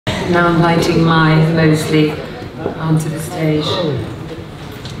now inviting Maimunah Mosli onto the stage.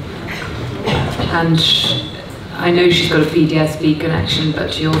 And I know she's got a PTSD connection,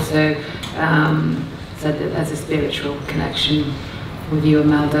 but she also said that there's a spiritual connection with you,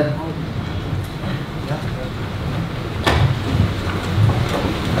 Imelda.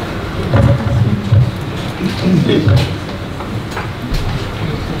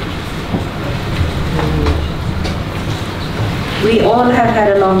 We all have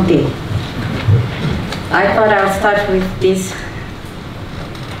had a long day. I thought I'll start with this.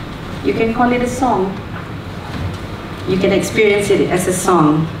 You can call it a song. You can experience it as a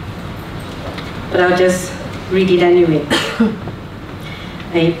song. But I'll just read it anyway.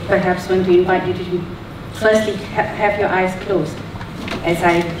 I perhaps want to invite you to firstly have your eyes closed as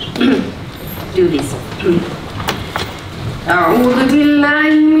I do this. أعوذ بالله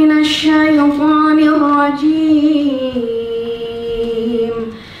من الشيطان الرجيم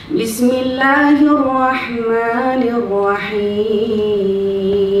بسم الله الرحمن الرحيم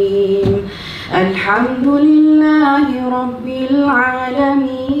الحمد لله رب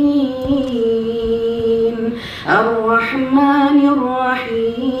العالمين الرحمن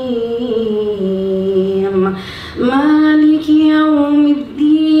الرحيم مالك يوم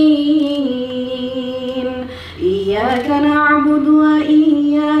الدين إياك نعبد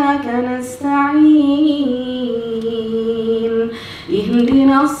وإياك نستعين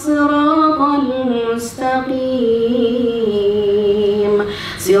اهدنا الصراط المستقيم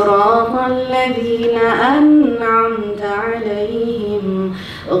صراط الذين أنعمت عليهم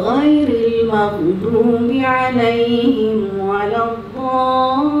غير المغضوب عليهم ولا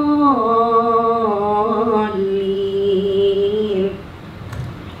الضالين.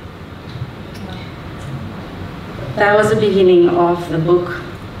 That was the beginning of the book,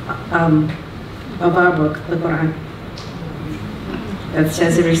 of our book, the Quran. That's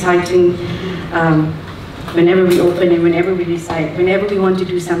just reciting. Whenever we open and whenever we recite, whenever we want to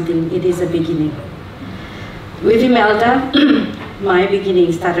do something, it is a beginning. With Imelda, my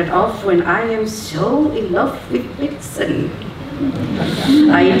beginning started off when I am so in love with Whitson.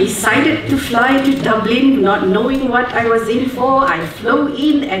 I decided to fly to Dublin, not knowing what I was in for. I flew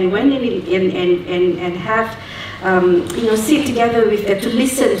in and went in and have, sit together with her to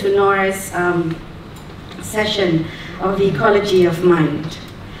listen to Nora's session of the ecology of mind.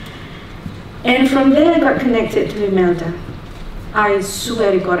 And from there I got connected to Imelda. I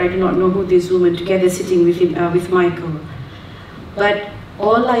swear to God, I do not know who this woman together sitting with him, with Michael. But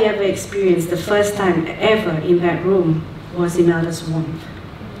all I ever experienced the first time ever in that room was Imelda's warmth,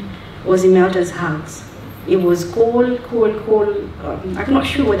 was Imelda's hugs. It was cold, cold, cold. I'm not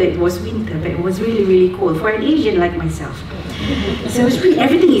sure whether it was winter, but it was really, really cold for an Asian like myself. So it's really,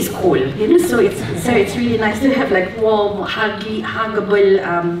 everything is cold, you know. So it's really nice to have like warm, huggable,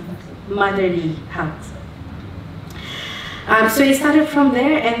 motherly hugs. So it started from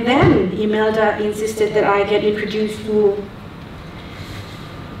there, and then Imelda insisted that I get introduced to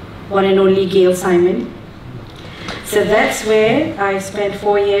one and only Gail Simon. So that's where I spent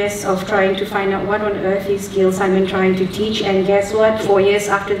 4 years of trying to find out what on earth is Gail Simon trying to teach, and guess what? 4 years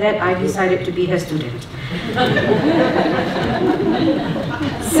after that, I decided to be her student.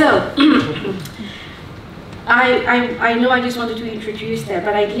 So, I know I just wanted to introduce that,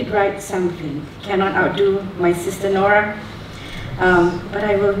 but I did write something. Cannot outdo my sister Nora, but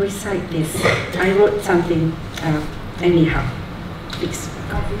I will recite this. I wrote something anyhow. Please.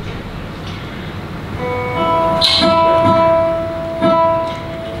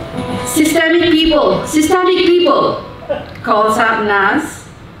 Systemic people, calls out Naz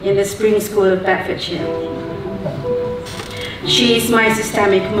in the spring school of Bedfordshire. She is my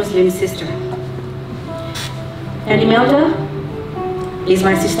systemic Muslim sister. And Imelda is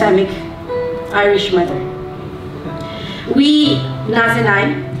my systemic Irish mother. We, Naz and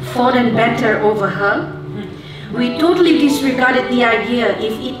I, fought and bantered over her. We totally disregarded the idea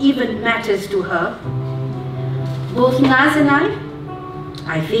if it even matters to her. Both Naz and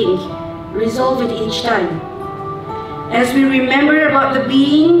I think, resolve it each time. As we remember about the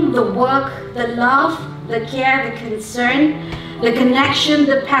being, the work, the love, the care, the concern, the connection,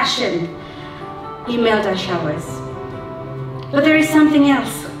 the passion, Imelda showers. But there is something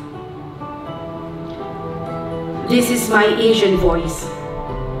else. This is my Asian voice.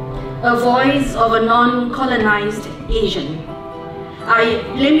 A voice of a non-colonized Asian. I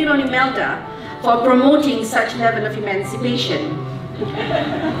blame it on Imelda for promoting such level of emancipation.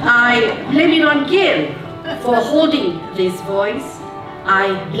 I blame it on Gail for holding this voice.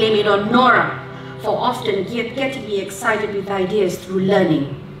 I blame it on Nora for often getting me excited with ideas through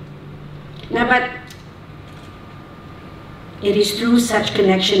learning. Now, but It is through such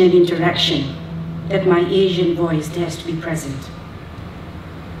connection and interaction that my Asian voice dares to be present.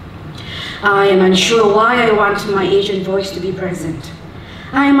 I am unsure why I want my Asian voice to be present.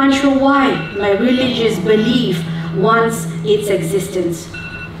 I am unsure why my religious belief wants its existence.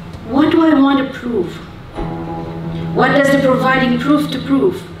 What do I want to prove? What does the providing proof to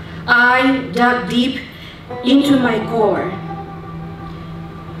prove? I dug deep into my core.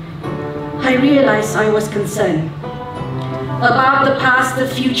 I realized I was concerned about the past, the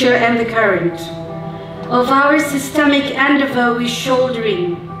future, and the current of our systemic endeavor with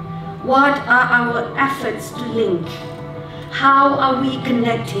shouldering. What are our efforts to link? How are we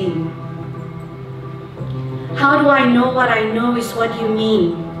connecting? How do I know what I know is what you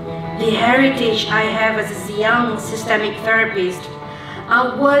mean? The heritage I have as a young systemic therapist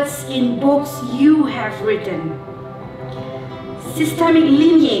are words in books you have written. Systemic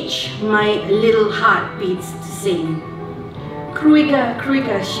lineage, my little heart beats to sing. Kruiga,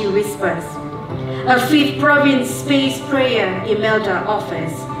 Kruiga, she whispers. A fifth province space prayer Imelda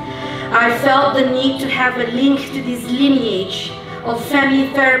offers. I felt the need to have a link to this lineage of family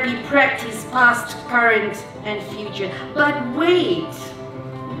therapy practice, past, current, and future. But wait,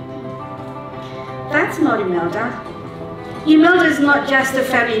 that's not Imelda. Imelda is not just a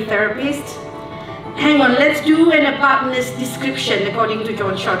family therapist. Hang on, let's do an aboutness description according to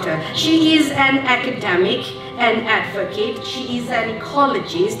John Schotter. She is an academic, an advocate, she is an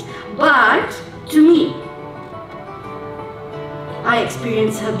ecologist, but to me, I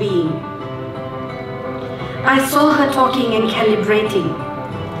experience her being. I saw her talking and calibrating.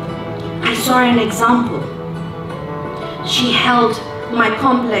 I saw an example. She held my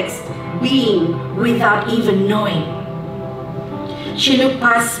complex being without even knowing. She looked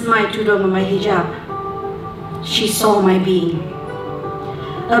past my tudong, my hijab. She saw my being.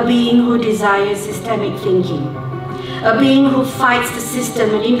 A being who desires systemic thinking. A being who fights the system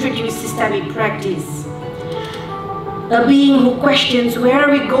and introduces systemic practice. A being who questions where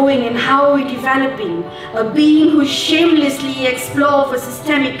are we going and how are we developing. A being who shamelessly explores for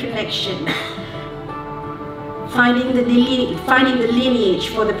systemic connection. Finding the lineage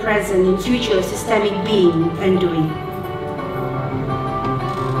for the present and future systemic being and doing.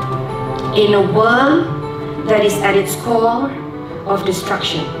 In a world that is at its core of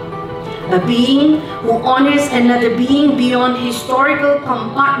destruction. A being who honors another being beyond historical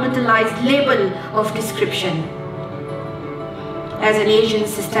compartmentalized label of description. As an Asian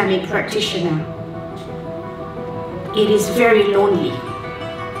systemic practitioner, it is very lonely.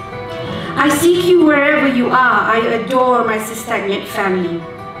 I seek you wherever you are. I adore my systemic family.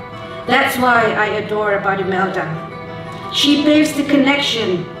 That's why I adore about Imelda. She paves the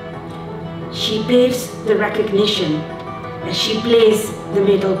connection. She paves the recognition. And she plays the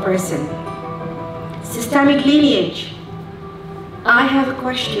middle person. Systemic lineage. I have a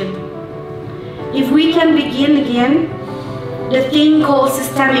question. If we can begin again, the thing called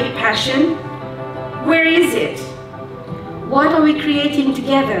systemic passion, where is it? What are we creating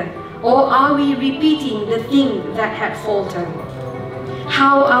together? Or are we repeating the thing that had faltered?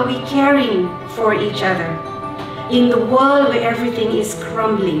 How are we caring for each other? In the world where everything is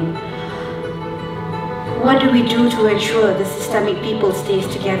crumbling, what do we do to ensure the systemic people stays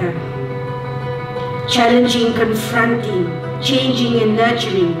together? Challenging, confronting, changing and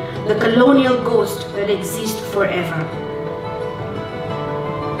nurturing the colonial ghost that exists forever.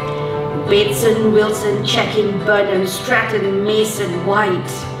 Bateson, Wilson, Checking, Burnham, Stratton, Mason, White.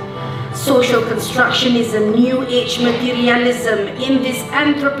 Social constructionism, New Age materialism in this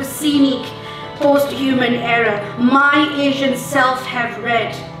Anthropocenic post-human era, my Asian self have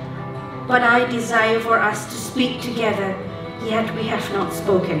read, but I desire for us to speak together, yet we have not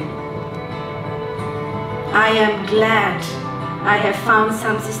spoken. I am glad I have found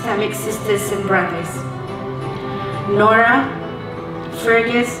some systemic sisters and brothers. Nora,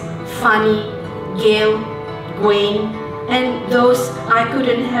 Fergus, Fanny, Gail, Gwen, and those I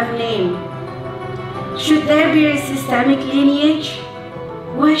couldn't have named. Should there be a systemic lineage?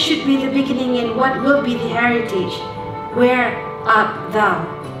 Where should be the beginning and what will be the heritage? Where art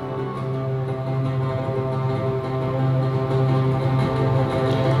thou?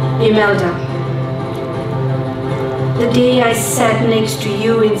 Imelda, the day I sat next to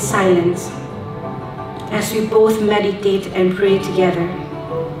you in silence, as we both meditate and pray together,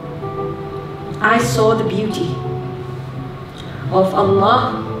 I saw the beauty of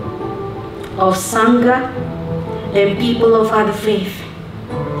Allah, of Sangha, and people of other faith.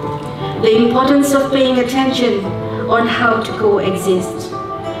 The importance of paying attention on how to coexist.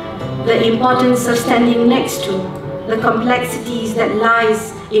 The importance of standing next to the complexities that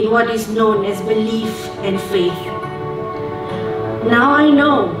lies in what is known as belief and faith. Now I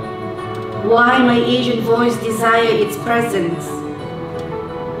know why my Asian voice desired its presence.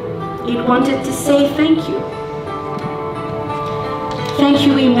 It wanted to say thank you. Thank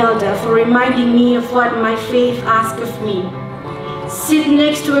you, Imelda, for reminding me of what my faith asks of me. Sit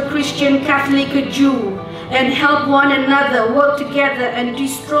next to a Christian, Catholic, a Jew, and help one another work together and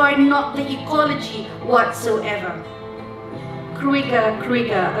destroy not the ecology whatsoever. Kruger,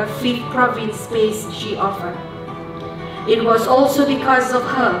 a 5th province space she offered. It was also because of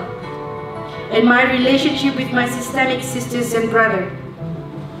her and my relationship with my systemic sisters and brother.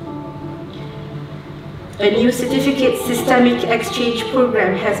 A new certificate systemic exchange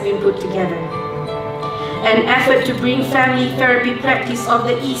program has been put together. An effort to bring family therapy practice of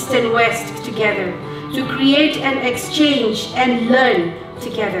the East and West together, to create an exchange and learn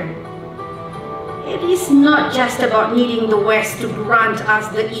together. It is not just about needing the West to grant us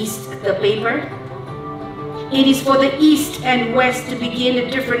the East the paper. It is for the East and West to begin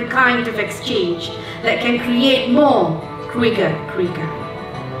a different kind of exchange that can create more Kruger.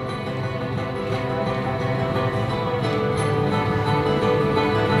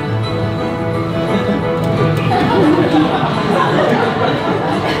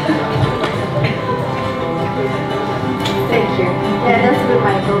 Thank you. Yeah, that's good,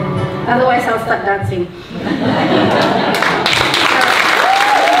 Michael. Otherwise, I'll start dancing.